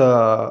ఎంట్రన్స్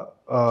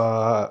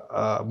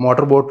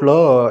మోటార్ బోట్లో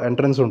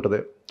ఎంట్రన్స్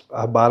ఉంటుంది.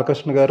 ఆ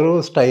బాలకృష్ణ గారు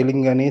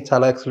స్టైలింగ్ అని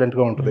చాలా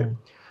ఎక్సలెంట్గా ఉంటుంది.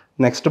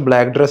 నెక్స్ట్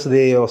బ్లాక్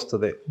డ్రెస్ది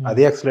వస్తుంది,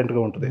 అది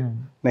ఎక్సలెంట్గా ఉంటుంది.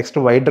 నెక్స్ట్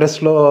వైట్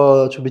డ్రెస్లో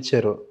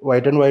చూపించారు,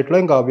 వైట్ అండ్ వైట్లో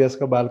ఇంకా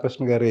ఆబ్వియస్గా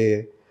బాలకృష్ణ గారి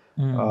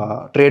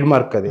ట్రేడ్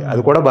మార్క్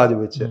అది కూడా బాగా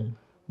చూపించారు.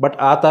 బట్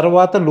ఆ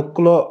తర్వాత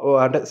లుక్లో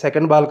అంటే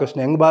సెకండ్ బాలకృష్ణ,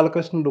 యంగ్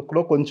బాలకృష్ణ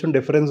లుక్లో కొంచెం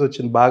డిఫరెన్స్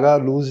వచ్చింది. బాగా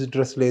లూజ్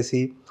డ్రెస్లు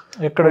వేసి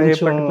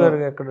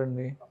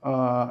ఎక్కడండి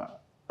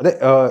అదే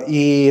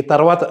ఈ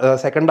తర్వాత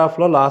సెకండ్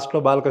హాఫ్లో లాస్ట్లో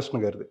బాలకృష్ణ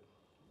గారిది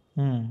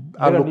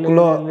ఆ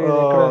లుక్లో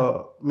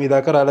మీ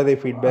దగ్గర రాలేదు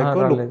ఫీడ్బ్యాక్?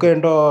 లుక్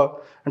ఏంటో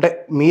అంటే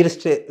మీరు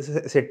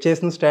సెట్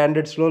చేసిన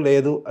స్టాండర్డ్స్లో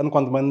లేదు అని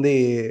కొంతమంది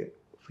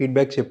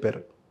ఫీడ్బ్యాక్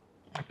చెప్పారు.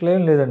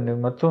 అట్లేం లేదండి,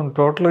 మొత్తం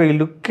టోటల్గా ఈ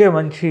లుక్కే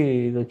మంచి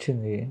ఇది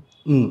వచ్చింది.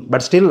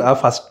 బట్ స్టిల్ ఆ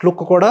ఫస్ట్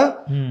లుక్ కూడా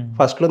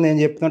ఫస్ట్లో నేను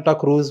చెప్పినట్టు ఆ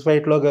క్రూజ్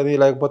ఫైట్లో కానీ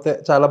లేకపోతే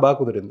చాలా బాగా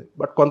కుదిరింది.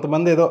 బట్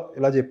కొంతమంది ఏదో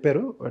ఇలా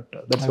చెప్పారు. But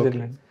that's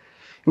okay.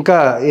 ఇంకా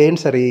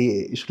ఏంటి సార్ ఈ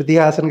శృతి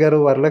హాసన్ గారు,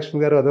 వరలక్ష్మి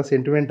గారు అదో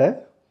సెంటిమెంటా?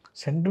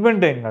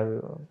 సెంటిమెంట్ ఏం కాదు.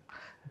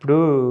 ఇప్పుడు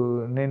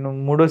నేను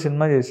 3వ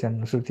సినిమా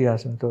చేశాను శృతి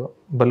హాసన్తో,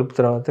 బలుపు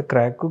తర్వాత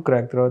క్రాక్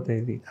తర్వాత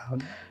ఇది.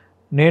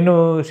 నేను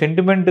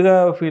సెంటిమెంట్గా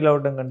ఫీల్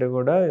అవ్వడం కంటే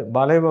కూడా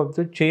బాలయ్య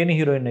బాబుతో చేయని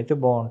హీరోయిన్ అయితే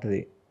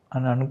బాగుంటుంది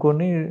అని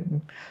అనుకొని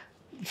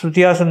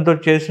శృతి హాసన్తో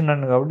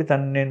చేస్తున్నాను కాబట్టి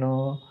తను నేను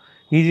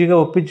ఈజీగా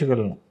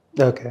ఒప్పించగలను.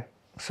 ఓకే.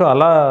 సో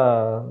అలా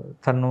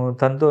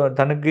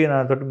తనకి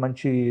నాతోటి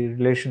మంచి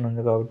రిలేషన్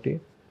ఉంది కాబట్టి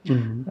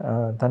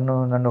తను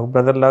నన్ను ఒక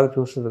బ్రదర్ లాగా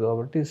చూస్తుంది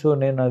కాబట్టి సో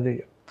నేను అది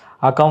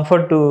ఆ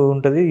కంఫర్ట్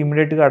ఉంటుంది.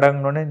 ఇమీడియట్గా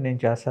అడగంలోనే నేను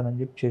చేస్తానని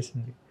చెప్పి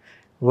చేసింది.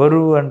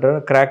 వరు అంటారు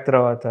క్రాక్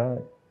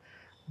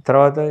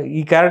తర్వాత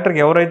ఈ క్యారెక్టర్కి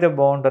ఎవరైతే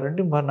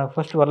బాగుంటారంటే నాకు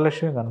ఫస్ట్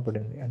వరలక్ష్మి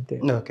కనపడింది అంతే.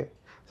 ఓకే.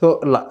 సో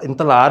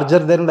ఇంత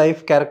లార్జర్ దెన్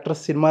లైఫ్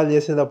క్యారెక్టర్స్ సినిమాలు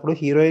చేసేటప్పుడు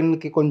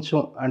హీరోయిన్కి కొంచెం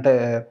అంటే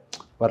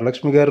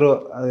వరలక్ష్మి గారు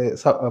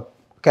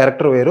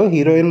క్యారెక్టర్ వేరు,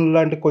 హీరోయిన్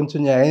లాంటి కొంచెం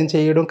న్యాయం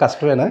చేయడం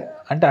కష్టమేనా?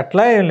 అంటే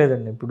అట్లా ఏం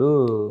లేదండి. ఇప్పుడు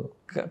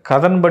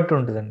కథను బట్టి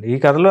ఉంటుందండి. ఈ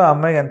కథలో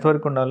అమ్మాయి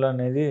ఎంతవరకు ఉండాలో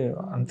అనేది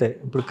అంతే.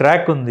 ఇప్పుడు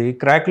క్రాక్ ఉంది,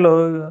 క్రాక్లో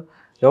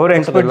ఎవరు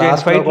ఎక్స్పెక్ట్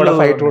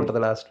ఫైట్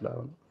ఉంటుంది లాస్ట్లో.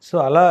 సో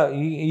అలా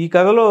ఈ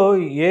కథలో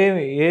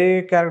ఏ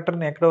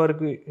క్యారెక్టర్ని ఎక్కడ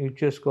వరకు యూజ్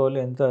చేసుకోవాలి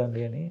ఎంత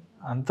అని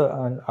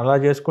అలా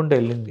చేసుకుంటూ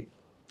వెళ్ళింది.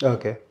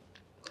 ఓకే.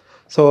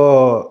 సో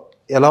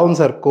ఎలా ఉంది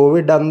సార్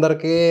కోవిడ్?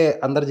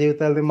 అందరి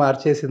జీవితాలని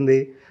మార్చేసింది,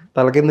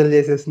 తలకిందులు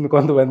చేసేసింది,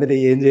 కొంతమందిని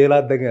ఏం చేయాలో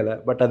అర్థం కాలే.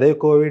 బట్ అదే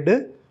కోవిడ్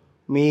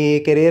మీ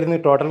కెరియర్ని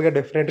టోటల్గా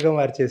డిఫరెంట్గా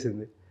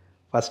మార్చేసింది.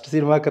 ఫస్ట్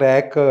సినిమా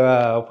క్రాక్,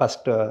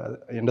 ఫస్ట్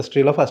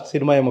ఇండస్ట్రీలో ఫస్ట్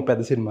సినిమా ఏమో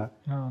పెద్ద సినిమా,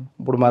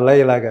 ఇప్పుడు మళ్ళీ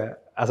ఇలాగా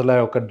అసలు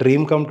ఒక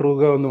డ్రీమ్ కమ్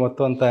ట్రూగా ఉంది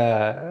మొత్తం అంతా.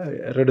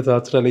 2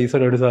 సంవత్సరాలు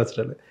 2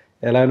 సంవత్సరాలు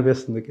ఎలా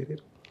అనిపిస్తుంది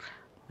కెరీర్?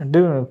 అంటే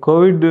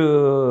కోవిడ్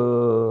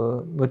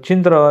వచ్చిన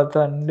తర్వాత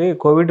అండి,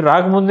 కోవిడ్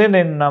రాకముందే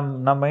నేను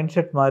నా మైండ్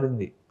సెట్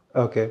మారింది.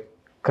 ఓకే.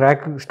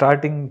 క్రాక్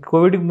స్టార్టింగ్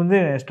కోవిడ్కి ముందే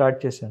నేను స్టార్ట్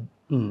చేశాను.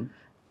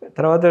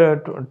 తర్వాత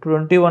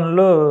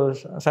 21లో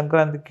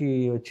సంక్రాంతికి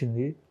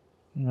వచ్చింది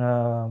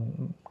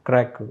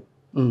క్రాక్.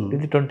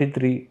 ఇది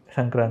 23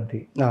 సంక్రాంతి.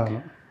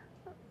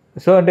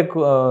 సో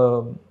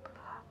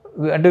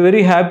అంటే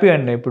వెరీ హ్యాపీ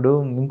అండి. ఇప్పుడు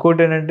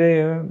ఇంకోటి ఏంటంటే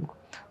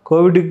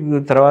కోవిడ్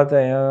తర్వాత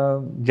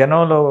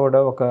జనంలో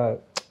కూడా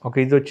ఒక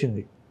ఇది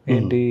వచ్చింది.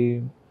 ఏంటి,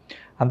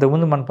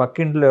 అంతకుముందు మన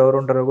పక్కింట్లో ఎవరు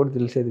ఉంటారో కూడా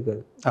తెలిసేది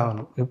కాదు.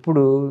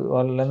 ఇప్పుడు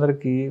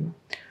వాళ్ళందరికీ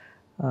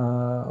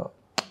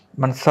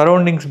మన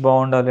సరౌండింగ్స్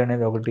బాగుండాలి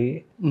అనేది ఒకటి,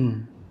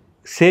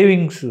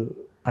 సేవింగ్స్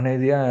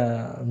అనేది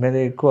మీద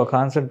ఎక్కువ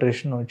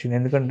కాన్సన్ట్రేషన్ వచ్చింది.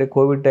 ఎందుకంటే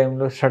కోవిడ్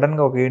టైంలో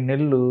సడన్గా ఒక 7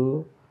 నెలలు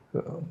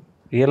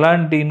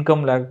ఎలాంటి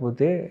ఇన్కమ్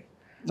లేకపోతే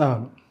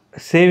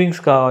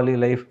సేవింగ్స్ కావాలి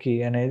లైఫ్కి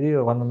అనేది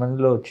 100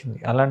 మందిలో వచ్చింది.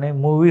 అలానే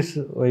మూవీస్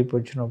వైపు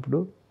వచ్చినప్పుడు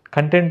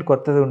కంటెంట్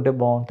కొత్తది ఉంటే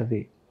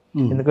బాగుంటుంది.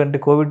 ఎందుకంటే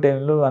కోవిడ్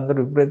టైంలో అందరూ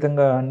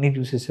విపరీతంగా అన్నీ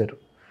చూసేశారు.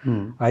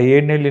 ఆ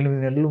 7 నెలలు 8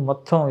 నెలలు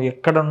మొత్తం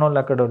ఎక్కడున్న వాళ్ళు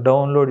అక్కడ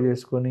డౌన్లోడ్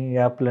చేసుకొని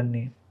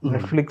యాప్లన్నీ,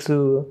 నెట్ఫ్లిక్స్,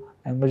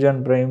 అమెజాన్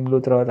ప్రైమ్లు,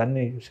 తర్వాత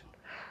అన్నీ చూశారు.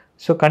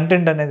 సో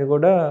కంటెంట్ అనేది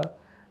కూడా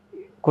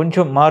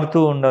కొంచెం మారుతూ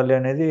ఉండాలి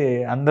అనేది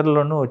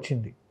అందరిలోనూ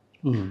వచ్చింది.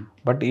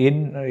 బట్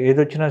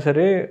ఏదొచ్చినా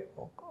సరే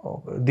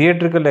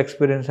థియేట్రికల్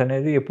ఎక్స్పీరియన్స్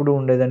అనేది ఎప్పుడు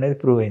ఉండేది అనేది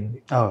ప్రూవ్ అయింది.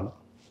 అవును,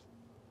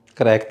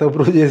 క్రాక్తో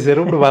ప్రూవ్ చేశారు,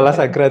 ఇప్పుడు వాళ్ళ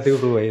సంక్రాంతికి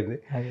ప్రూవ్ అయింది.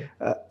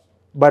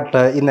 బట్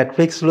ఈ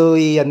నెట్ఫ్లిక్స్లో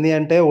ఇవన్నీ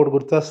అంటే ఒకటి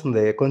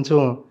గుర్తొస్తుంది, కొంచెం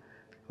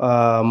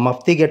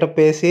మఫ్తీ గెటప్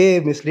వేసి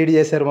మిస్లీడ్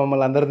చేశారు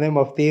మమ్మల్ని అందరినీ.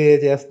 మఫ్తీ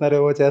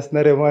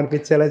చేస్తున్నారేమో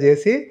అనిపించేలా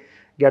చేసి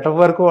గెటప్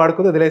వరకు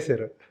వాడుకుని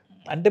వదిలేశారు.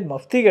 అంటే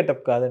మఫ్తీ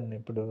గెటప్ కాదండి.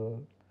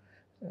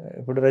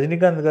 ఇప్పుడు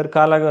రజనీకాంత్ గారు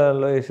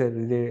కాలాగాలో వేశారు,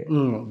 ఇదే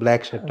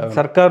బ్లాక్ షర్ట్.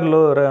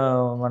 సర్కార్లో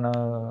మన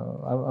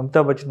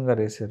అమితాబ్ బచ్చన్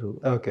గారు వేశారు.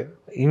 ఓకే.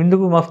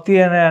 ఎందుకు మఫ్తీ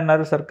అని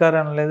అన్నారు, సర్కార్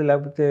అనలేదు,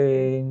 లేకపోతే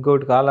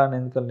ఇంకోటి కాలా అని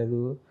ఎందుకు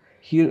అనలేదు?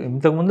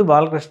 ఇంతకుముందు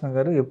బాలకృష్ణ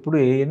గారు ఎప్పుడు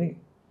వేయని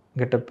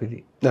గెటప్ ఇది.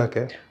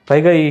 ఓకే.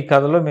 పైగా ఈ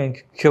కథలో మేము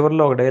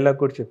చివరిలో ఒక డైలాగ్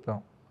కూడా చెప్పాం,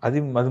 అది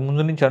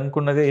ముందు నుంచి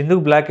అనుకున్నదే,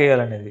 ఎందుకు బ్లాక్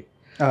వేయాలనేది.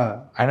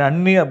 ఆయన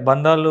అన్ని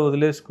బంధాలు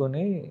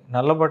వదిలేసుకొని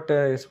నల్లబట్ట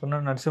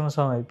వేసుకున్న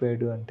నరసింహస్వామి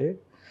అయిపోయాడు అంటే,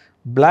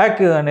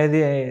 బ్లాక్ అనేది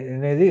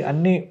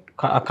అన్ని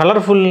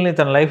కలర్ఫుల్ని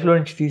తన లైఫ్లో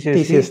నుంచి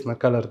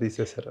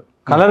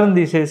కలర్ని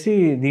తీసేసి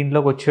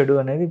దీంట్లోకి వచ్చాడు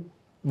అనేది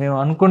మేము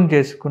అనుకుని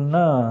చేసుకున్న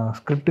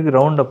స్క్రిప్ట్కి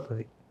రౌండ్ అప్.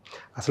 అది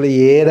అసలు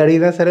ఏది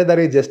అడిగినా సరే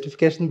దానికి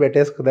జస్టిఫికేషన్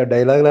పెట్టేసుకుందా.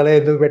 డైలాగులు అలా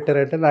ఎందుకు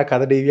పెట్టారంటే నాకు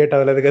కథ డీవియేట్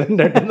అవ్వలేదు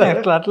కదండి.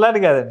 అట్లా అని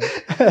కాదండి.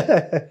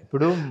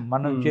 ఇప్పుడు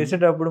మనం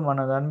చేసేటప్పుడు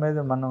మన దాని మీద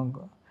మనం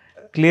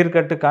క్లియర్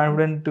కట్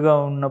కాన్ఫిడెంట్గా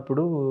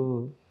ఉన్నప్పుడు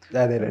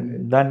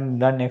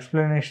దాని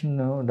ఎక్స్ప్లెనేషన్,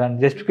 దాని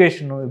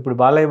జస్టిఫికేషన్. ఇప్పుడు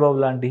బాలయ్య బాబు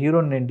లాంటి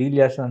హీరోని నేను డీల్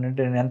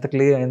చేస్తానంటే నేను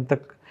ఎంత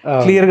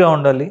క్లియర్గా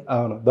ఉండాలి.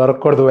 అవును,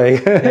 దొరకకూడదు.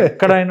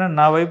 ఎక్కడైనా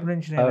నా వైపు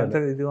నుంచి నేను ఎంత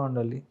ఇదిగా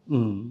ఉండాలి.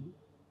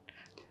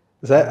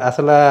 సార్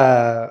అసలు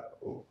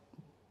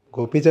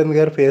గోపీచంద్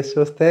గారి ఫేస్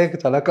చూస్తే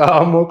చాలా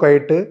కాము,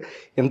 క్వైట్.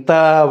 ఇంత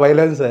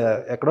వైలెన్స్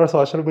ఎక్కడో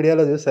సోషల్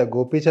మీడియాలో చూసా.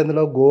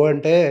 గోపీచంద్లో గో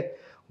అంటే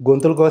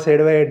గొంతులు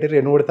కోసేయడమే ఏంటి,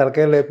 2-3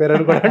 తలకాయలు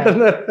లేపారని కూడా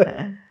అంటున్నారు.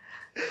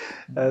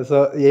 సో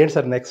ఏంటి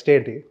సార్ నెక్స్ట్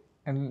ఏంటి?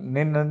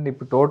 నేను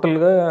ఇప్పుడు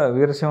టోటల్గా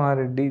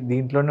వీరసింహారెడ్డి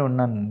దీంట్లోనే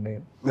ఉన్నానండి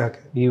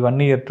ఈ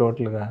 1 year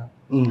టోటల్గా.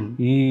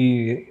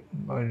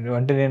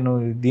 అంటే నేను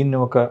దీన్ని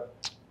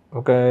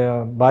ఒక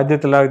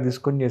బాధ్యతలాగా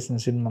తీసుకొని చేసిన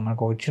సినిమా.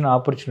 నాకు వచ్చిన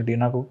ఆపర్చునిటీ,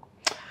 నాకు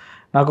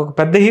ఒక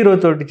పెద్ద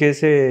హీరోతోటి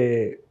చేసే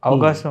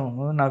అవకాశం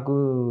నాకు.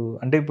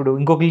 అంటే ఇప్పుడు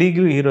ఇంకొక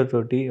లీగ్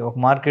హీరోతోటి ఒక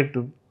మార్కెట్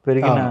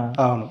పెరిగిన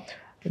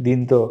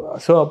దీంతో.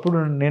 సో అప్పుడు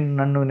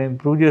నేను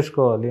ప్రూవ్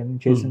చేసుకోవాలి అని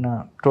చేసిన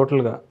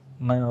టోటల్గా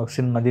ఒక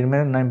సినిమా. దీని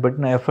మీద నేను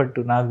పెట్టిన ఎఫర్ట్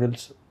నాకు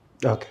తెలుసు.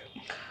 ఓకే.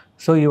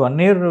 సో ఈ 1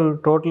 year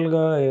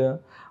టోటల్గా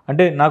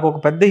అంటే నాకు ఒక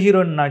పెద్ద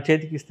హీరోని నా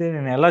చేతికి ఇస్తే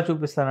నేను ఎలా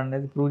చూపిస్తాను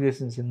అనేది ప్రూవ్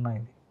చేసిన సినిమా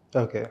ఇది.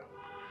 ఓకే.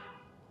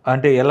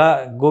 అంటే ఎలా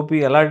గోపి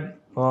ఎలా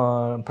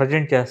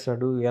ప్రజెంట్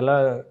చేస్తాడు, ఎలా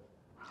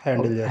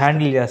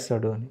హ్యాండిల్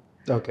చేస్తాడు అని.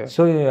 ఓకే.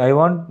 సో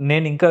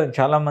నేను ఇంకా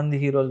చాలామంది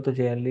హీరోలతో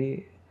చేయాలి,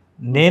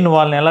 నేను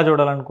వాళ్ళని ఎలా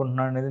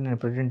చూడాలనుకుంటున్నాను అనేది నేను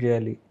ప్రజెంట్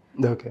చేయాలి.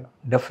 ఓకే.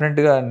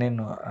 డెఫినెట్గా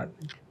నేను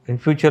ఇన్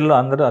ఫ్యూచర్లో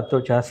అందరూ అతో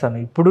చేస్తాను.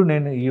 ఇప్పుడు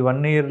నేను ఈ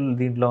 1 year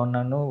దీంట్లో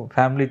ఉన్నాను,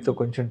 ఫ్యామిలీతో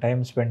కొంచెం టైం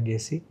స్పెండ్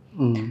చేసి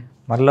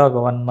మళ్ళీ ఒక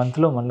 1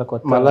 monthలో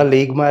మళ్ళీ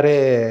లీగ్ మారే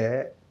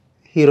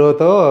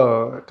హీరోతో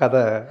కథ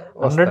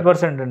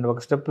 100% అండి.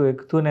 ఒక స్టెప్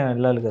ఎక్కుతూనే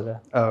వెళ్ళాలి కదా.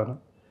 అవును.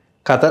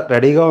 కథ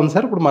రెడీగా ఉంది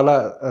సార్. ఇప్పుడు మళ్ళీ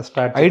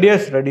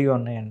ఐడియాస్ రెడీగా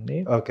ఉన్నాయండి.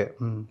 ఓకే.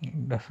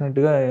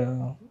 డెఫినెట్గా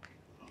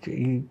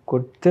ఈ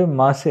కొడితే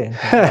మాసే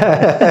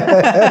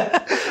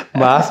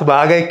మాస్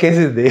బాగా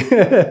ఎక్కేసింది.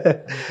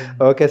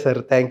 Okay sir,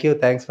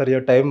 thanks for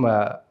your time.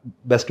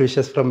 Best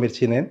wishes from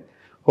మిర్చినేన్.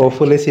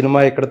 Hopefully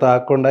cinema ఇక్కడతో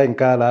ఆగకుండా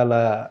ఇంకా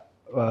అలా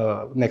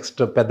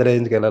నెక్స్ట్ పెద్ద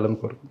రేంజ్కి వెళ్ళాలని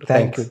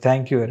కోరుకుంటున్నాను.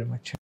 Thank you very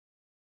much.